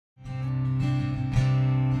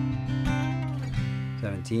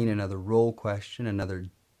17, another role question, another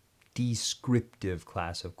descriptive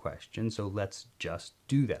class of questions. So let's just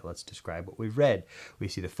do that. Let's describe what we've read. We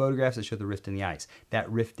see the photographs that show the rift in the ice. That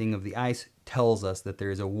rifting of the ice tells us that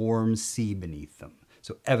there is a warm sea beneath them.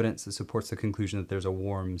 So evidence that supports the conclusion that there's a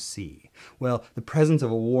warm sea. Well, the presence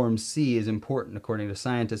of a warm sea is important according to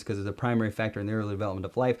scientists because it's a primary factor in the early development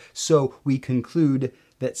of life. So we conclude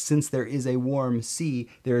that since there is a warm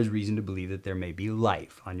sea, there is reason to believe that there may be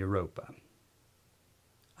life on Europa.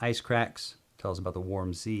 Ice cracks tells about the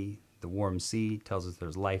warm sea. The warm sea tells us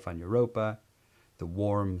there's life on Europa. The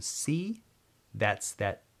warm sea, that's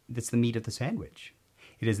the meat of the sandwich.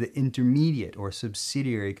 It is the intermediate or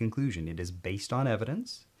subsidiary conclusion. It is based on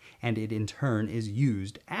evidence, and it in turn is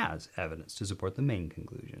used as evidence to support the main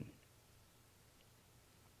conclusion.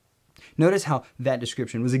 Notice how that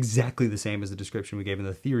description was exactly the same as the description we gave in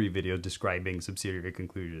the theory video describing subsidiary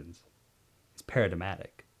conclusions. It's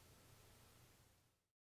paradigmatic.